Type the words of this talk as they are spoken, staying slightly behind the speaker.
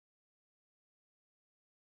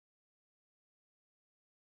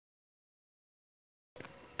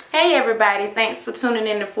Hey everybody, thanks for tuning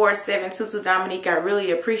in to 4722 Dominique. I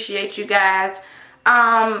really appreciate you guys.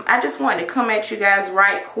 I just wanted to come at you guys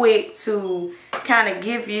right quick to kind of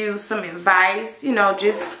give you some advice,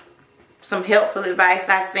 just some helpful advice,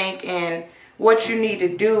 I think, and what you need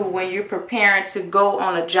to do when you're preparing to go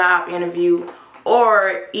on a job interview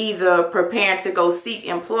or either preparing to go seek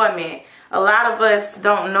employment. A lot of us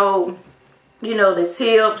don't know, the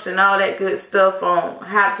tips and all that good stuff on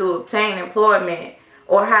how to obtain employment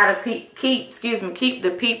or how to keep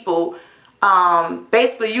the people.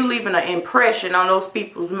 Basically, you leaving an impression on those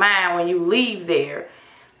people's mind when you leave there.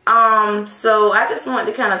 So I just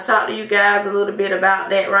wanted to kind of talk to you guys a little bit about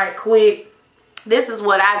that right quick. This is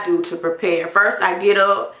what I do to prepare. First, I get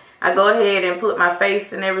up, I go ahead and put my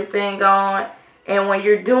face and everything on. And when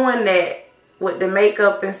you're doing that with the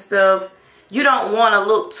makeup and stuff, you don't want to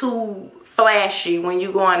look too flashy when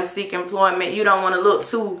you're going to seek employment. You don't want to look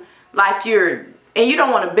too like and you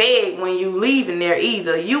don't want to beg when you leaving there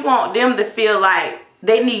either. You want them to feel like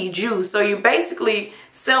they need you. So you're basically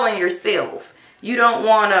selling yourself. You don't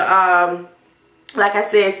want to, like I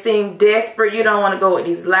said, seem desperate. You don't want to go with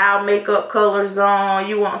these loud makeup colors on.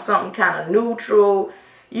 You want something kind of neutral.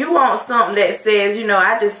 You want something that says,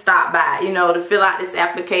 I just stopped by, to fill out this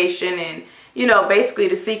application and, basically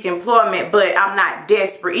to seek employment, but I'm not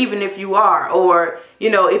desperate, even if you are. Or,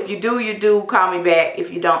 if you do, you do, call me back.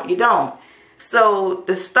 If you don't, you don't. So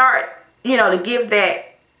to start, to give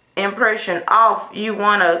that impression off, you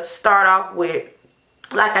want to start off with,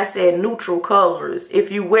 like I said, neutral colors.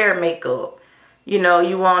 If you wear makeup, you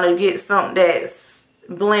want to get something that's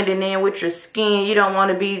blending in with your skin. You don't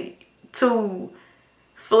want to be too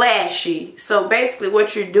flashy. So basically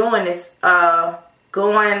what you're doing is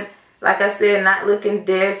going, like I said, not looking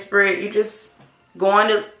desperate. You're just going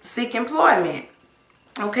to seek employment.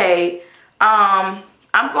 Okay. I'm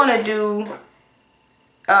going to do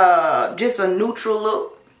just a neutral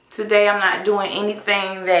look today. I'm not doing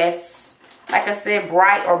anything that's, like I said,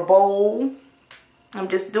 bright or bold. I'm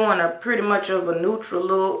just doing a pretty much of a neutral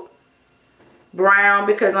look. Brown,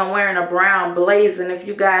 because I'm wearing a brown blazer. And if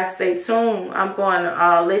you guys stay tuned, I'm going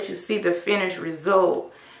to let you see the finished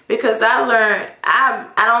result. Because I learned, I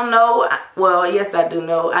don't know, well, yes, I do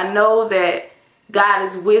know. I know that God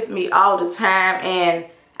is with me all the time, and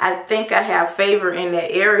I think I have favor in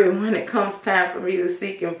that area when it comes time for me to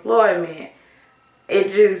seek employment.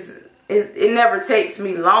 It never takes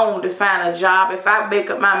me long to find a job. If I make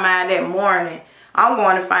up my mind that morning, I'm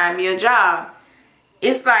going to find me a job.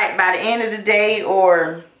 It's like by the end of the day,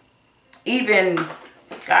 or even,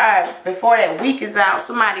 God, before that week is out,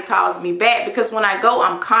 somebody calls me back. Because when I go,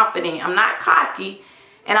 I'm confident. I'm not cocky,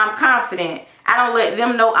 and I'm confident. I don't let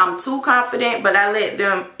them know I'm too confident, but I let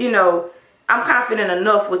them, I'm confident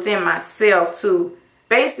enough within myself to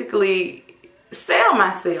basically sell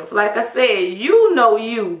myself. Like I said,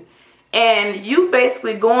 you. And you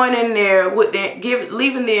basically going in there with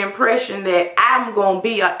leaving the impression that I'm going to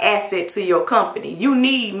be an asset to your company. You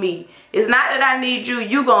need me. It's not that I need you.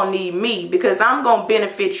 You going to need me, because I'm going to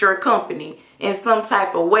benefit your company in some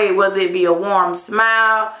type of way, whether it be a warm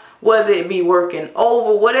smile, whether it be working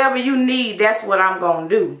over, whatever you need, that's what I'm going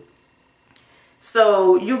to do.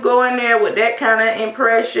 So you go in there with that kind of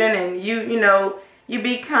impression, and you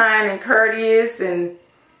be kind and courteous and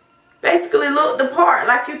basically look the part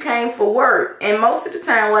like you came for work. And most of the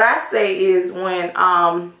time what I say is, when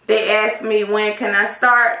they ask me when can I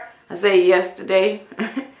start, I say yesterday.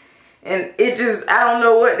 And I don't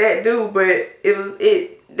know what that do, but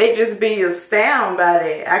they just be astounded by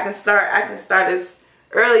that. I can start as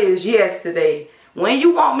early as yesterday. When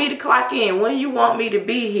you want me to clock in, when you want me to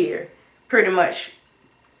be here, pretty much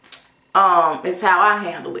is how I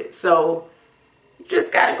handle it. So you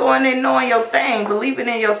just got to go in there knowing your thing, believing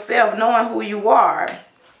in yourself, knowing who you are.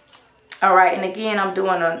 All right, and again, I'm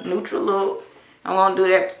doing a neutral look. I'm going to do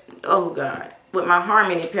that, oh God, with my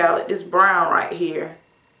Harmony palette, this brown right here.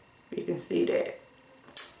 You can see that.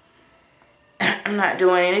 I'm not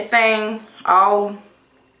doing anything all,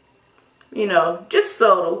 just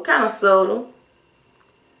subtle, kind of subtle.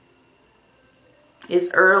 It's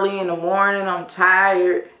early in the morning, I'm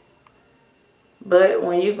tired. But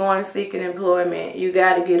when you're going seeking employment, you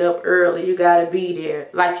got to get up early. You got to be there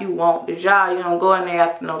like you want the job. You don't go in there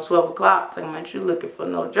after 12 o'clock talking about you looking for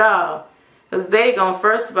no job. Because they going to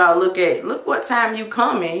first of all look what time you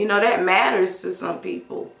come in. That matters to some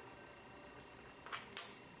people.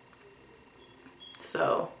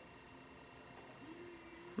 So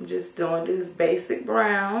I'm just doing this basic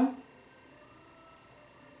brown.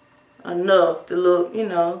 Enough to look,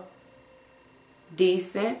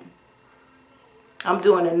 decent. I'm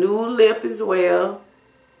doing a nude lip as well.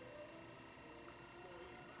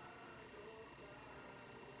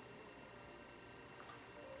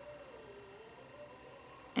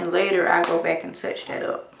 glitter, I go back and touch that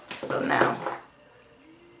up. So now,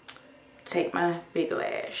 take my big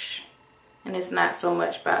lash. And it's not so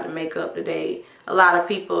much about the makeup today. A lot of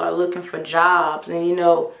people are looking for jobs and, you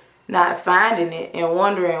know, not finding it and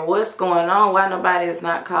wondering what's going on, why nobody is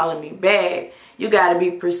not calling me back. You got to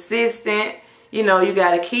be persistent. You know, you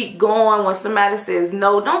got to keep going. When somebody says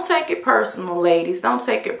no, don't take it personal, ladies. Don't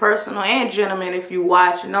take it personal. And gentlemen, if you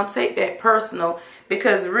watch, don't take that personal,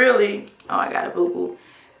 because really, oh, I got a boo-boo.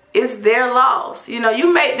 It's their loss. You know,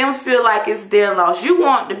 you make them feel like it's their loss. You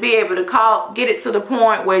want to be able to get it to the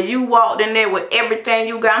point where you walked in there with everything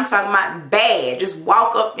you got. I'm talking about bad. Just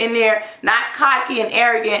walk up in there, not cocky and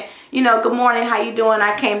arrogant. You know, good morning, how you doing?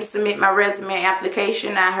 I came to submit my resume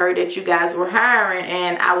application. I heard that you guys were hiring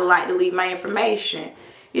and I would like to leave my information.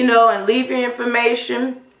 You know, and leave your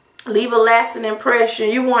information. Leave a lasting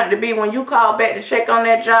impression. You want it to be when you call back to check on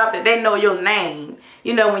that job that they know your name.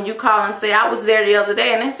 You know, when you call and say, I was there the other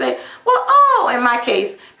day, and they say, well, oh, in my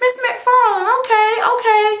case, Miss McFarland,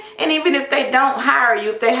 okay. And even if they don't hire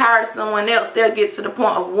you, if they hire someone else, they'll get to the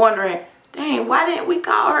point of wondering, dang, why didn't we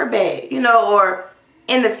call her back? You know, or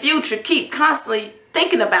in the future, keep constantly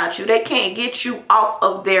thinking about you. They can't get you off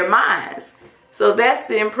of their minds. So that's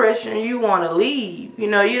the impression you want to leave. You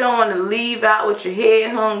know, you don't want to leave out with your head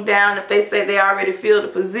hung down. If they say they already filled the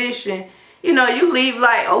position, you know, you leave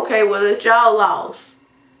like, okay, well, it's y'all lost.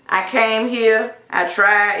 I came here, I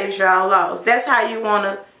tried, it's y'all lost. That's how you want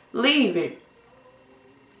to leave it.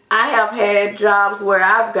 I have had jobs where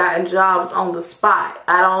I've gotten jobs on the spot.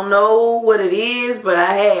 I don't know what it is, but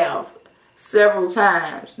I have several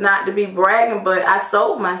times. Not to be bragging, but I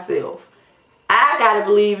sold myself. I got to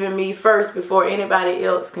believe in me first before anybody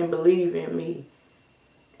else can believe in me.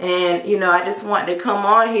 And, you know, I just want to come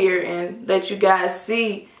on here and let you guys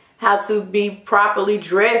see how to be properly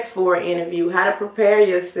dressed for an interview, how to prepare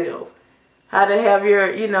yourself, how to have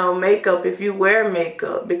your, you know, makeup if you wear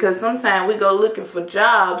makeup. Because sometimes we go looking for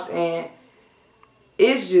jobs and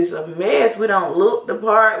it's just a mess. We don't look the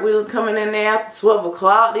part. We're coming in there after 12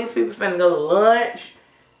 o'clock. These people finna go to lunch.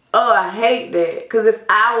 Oh, I hate that. Because if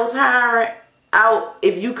I was hiring out,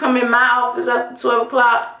 if you come in my office after 12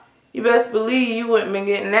 o'clock, you best believe you wouldn't be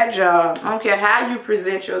getting that job. I don't care how you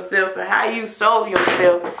present yourself and how you sold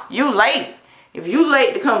yourself. You late. If you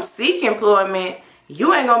late to come seek employment,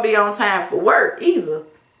 you ain't going to be on time for work either.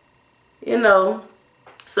 You know,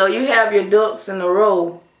 so you have your ducks in a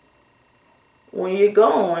row when you're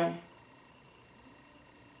going.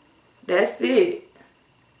 That's it.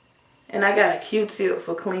 And I got a Q-tip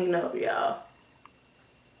for cleanup, y'all.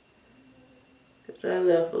 Because I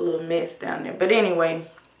left a little mess down there. But anyway,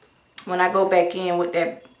 when I go back in with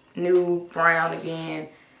that new brown again,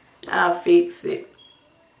 I'll fix it.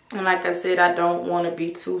 And like I said, I don't want to be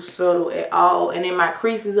too subtle at all. And in my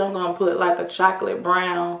creases, I'm going to put like a chocolate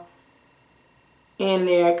brown in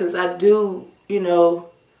there. Because I do, you know,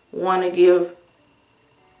 want to give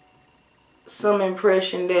some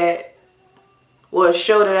impression that, well,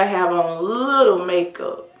 show that I have on a little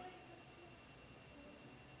makeup.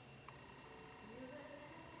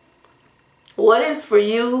 What is for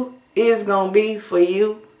you is going to be for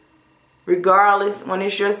you. Regardless, when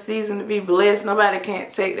it's your season to be blessed, nobody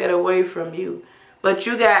can't take that away from you. But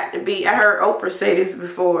you got to be, I heard Oprah say this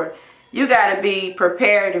before, you got to be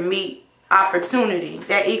prepared to meet opportunity.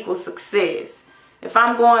 That equals success. If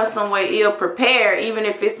I'm going somewhere ill prepared, even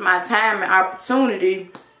if it's my time and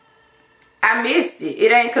opportunity, I missed it.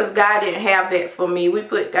 It ain't because God didn't have that for me. We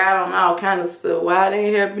put God on all kind of stuff. Why it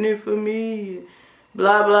ain't happening for me?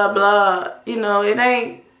 Blah, blah, blah. You know, it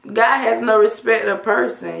ain't. God has no respect of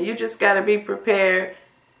person. You just got to be prepared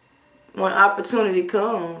when opportunity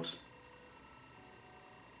comes.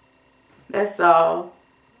 That's all.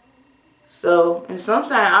 So, and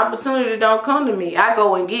sometimes opportunity don't come to me. I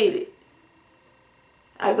go and get it.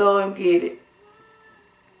 I go and get it.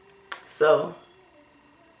 So,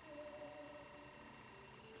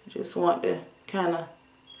 just want to kind of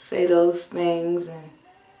say those things and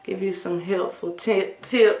give you some helpful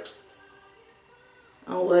tips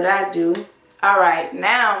on what I do. Alright,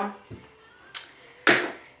 now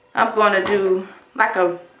I'm going to do like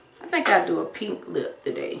I think I'll do a pink lip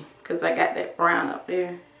today because I got that brown up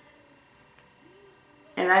there.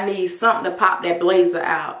 And I need something to pop that blazer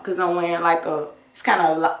out because I'm wearing like it's kind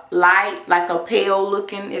of light, like a pale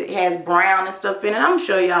looking. It has brown and stuff in it. I'm going to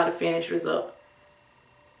show y'all the finished result.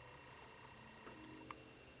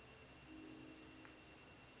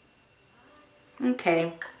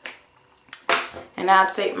 Okay. And I'll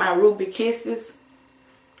take my Ruby Kisses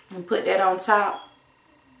and put that on top.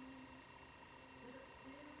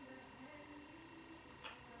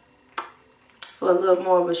 For a little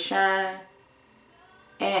more of a shine.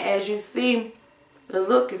 And as you see, the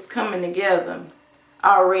look is coming together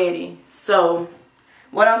already. So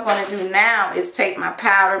what I'm going to do now is take my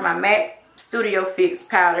powder, my MAC Studio Fix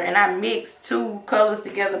powder, and I mix two colors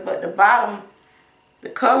together. But the bottom, the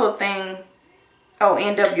color thing, oh,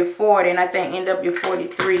 NW40, and I think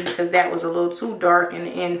NW43, because that was a little too dark and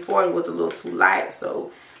the N40 was a little too light.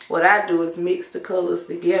 So what I do is mix the colors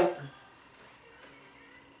together.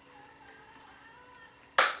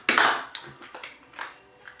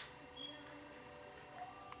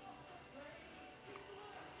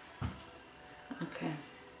 Okay.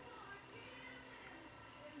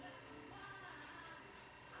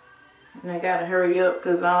 And I gotta hurry up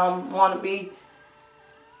because I don't want to be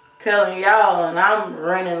telling y'all and I'm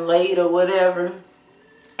running late or whatever.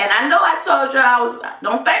 And I know I told y'all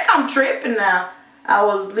don't think I'm tripping now. I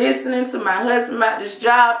was listening to my husband about this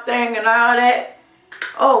job thing and all that.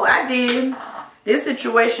 Oh, I did. This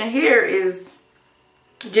situation here is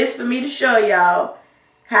just for me to show y'all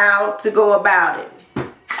how to go about it.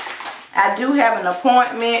 I do have an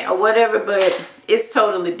appointment or whatever, but it's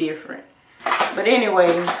totally different. But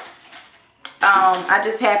anyway, I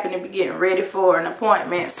just happen to be getting ready for an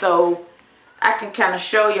appointment, so I can kind of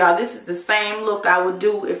show y'all. This is the same look I would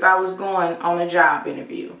do if I was going on a job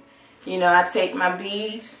interview. You know, I take my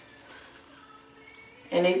beads,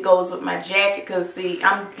 and it goes with my jacket, because see,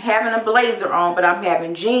 I'm having a blazer on, but I'm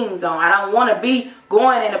having jeans on. I don't want to be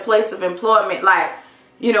going in a place of employment like,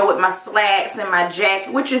 you know, with my slacks and my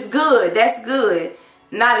jacket, which is good. That's good.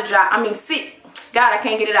 Not a job. I mean, God, I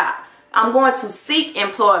can't get it out. I'm going to seek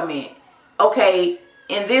employment. Okay,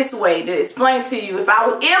 in this way, to explain to you, if I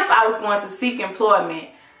was going to seek employment,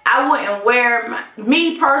 I wouldn't wear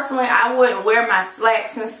me personally, I wouldn't wear my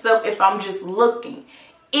slacks and stuff if I'm just looking.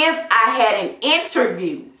 If I had an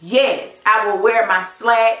interview, yes, I will wear my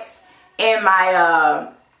slacks and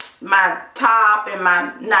my my top and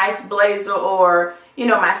my nice blazer, or you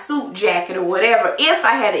know, my suit jacket or whatever, if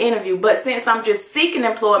I had an interview. But since I'm just seeking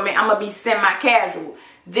employment, I'm gonna be semi-casual.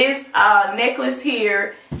 This necklace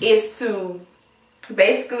here is to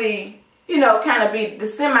basically, you know, kind of be the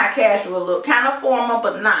semi-casual look, kind of formal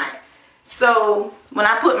but not. So when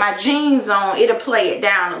I put my jeans on, it'll play it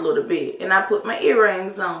down a little bit. And I put my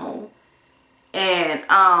earrings on and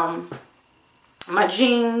my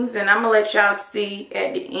jeans, and I'm gonna let y'all see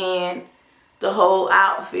at the end the whole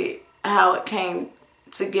outfit, how it came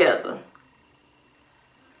together.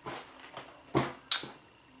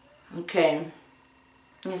 Okay,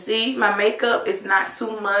 you see my makeup is not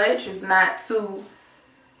too much, it's not too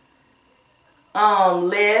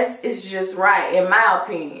less, it's just right in my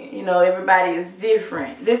opinion. You know, everybody is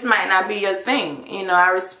different. This might not be your thing, you know, I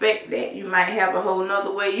respect that. You might have a whole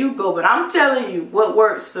nother way you go, but I'm telling you what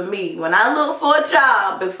works for me. When I look for a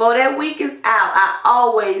job, before that week is out, I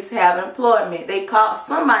always have employment.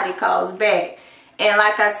 Somebody calls back, and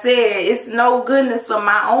like I said, it's no goodness of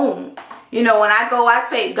my own. You know, when I go, I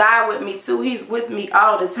take God with me too. He's with me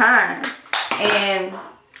all the time, and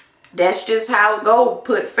that's just how it goes.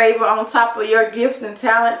 Put favor on top of your gifts and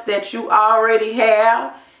talents that you already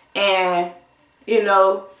have. And, you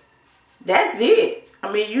know, that's it. I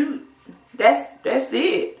mean, that's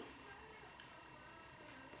it.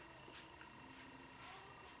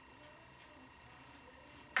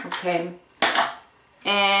 Okay.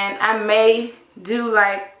 And I may do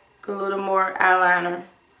like a little more eyeliner,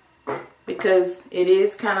 because it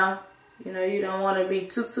is kind of, you know, you don't want to be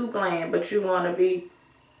too bland, but you want to be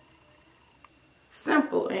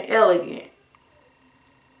simple and elegant.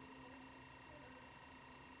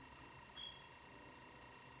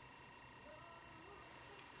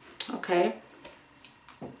 Okay.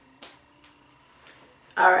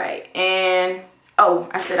 All right. And, oh,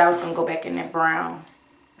 I said I was going to go back in that brown.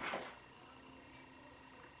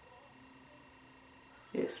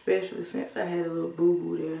 Especially since I had a little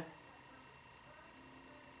boo-boo there.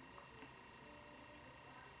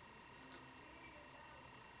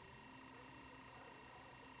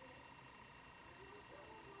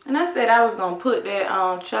 And I said I was going to put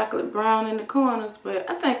that chocolate brown in the corners, but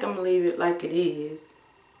I think I'm going to leave it like it is.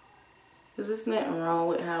 Because there's nothing wrong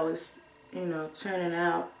with how it's, you know, turning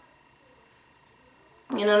out.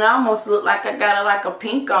 You know, it almost look like I got like a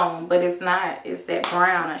pink on, but it's not. It's that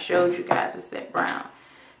brown. I showed you guys it's that brown.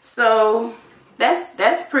 So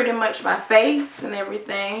that's pretty much my face and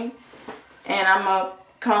everything. And I'm going to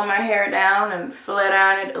comb my hair down and flat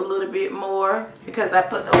iron it a little bit more, because I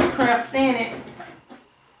put those crimps in it.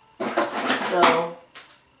 So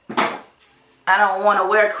I don't want to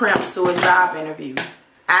wear crimps to a job interview.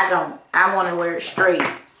 I don't. I want to wear it straight.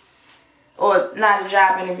 Or not a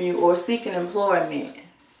job interview, or seeking employment.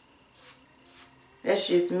 That's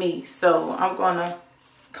just me. So I'm going to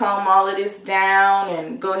comb all of this down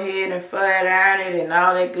and go ahead and flat iron it and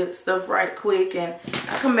all that good stuff right quick. And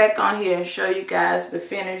I'll come back on here and show you guys the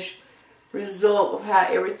finished result of how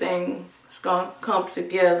everything is going to come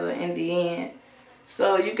together in the end.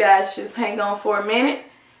 So you guys just hang on for a minute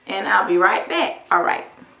and I'll be right back. All right.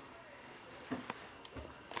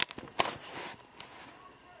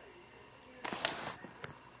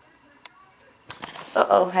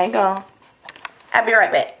 Uh-oh, hang on. I'll be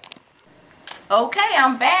right back. Okay,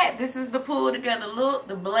 I'm back. This is the pulled together look,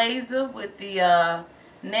 the blazer with the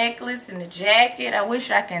necklace and the jacket. I wish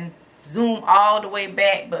I can zoom all the way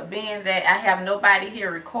back, but being that I have nobody here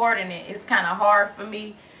recording it, it's kind of hard for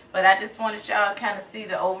me. But I just wanted y'all to kind of see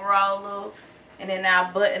the overall look. And then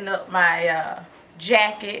I'll button up my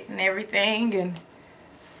jacket and everything. And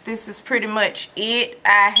this is pretty much it.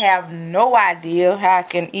 I have no idea how I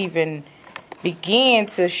can even begin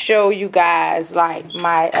to show you guys like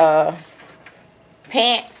my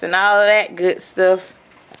pants and all of that good stuff.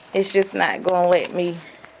 It's just not gonna let me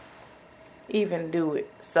even do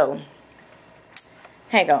it. So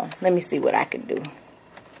hang on, let me see what I can do,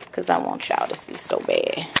 because I want y'all to see so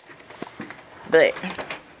bad. But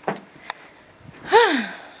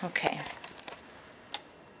okay,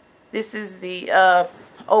 this is the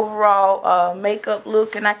overall makeup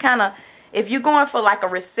look. And I kind of, if you're going for like a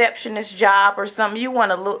receptionist job or something, you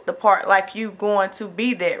want to look the part like you going to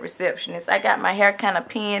be that receptionist. I got my hair kind of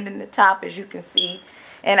pinned in the top, as you can see.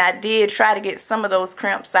 And I did try to get some of those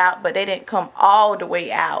crimps out, but they didn't come all the way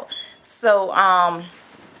out. So, I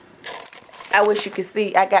wish you could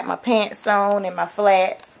see. I got my pants on and my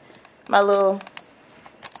flats. My little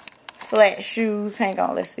flat shoes. Hang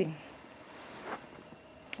on, let's see.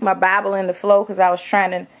 My Bible in the flow, because I was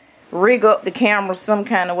trying to rig up the camera some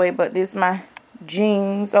kind of way, but this is my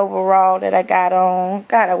jeans overall that I got on.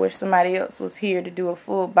 God, I wish somebody else was here to do a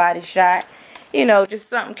full body shot. You know, just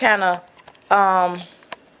something kind of,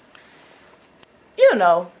 you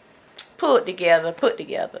know, put together.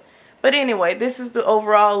 But anyway, this is the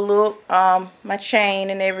overall look. My chain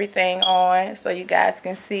and everything on, so you guys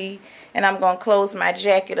can see. And I'm going to close my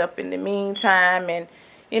jacket up in the meantime. And,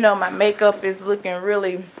 you know, my makeup is looking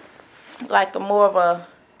really like a more of a...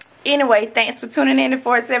 Anyway, thanks for tuning in to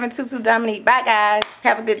 4722 Dominique. Bye, guys.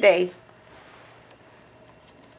 Have a good day.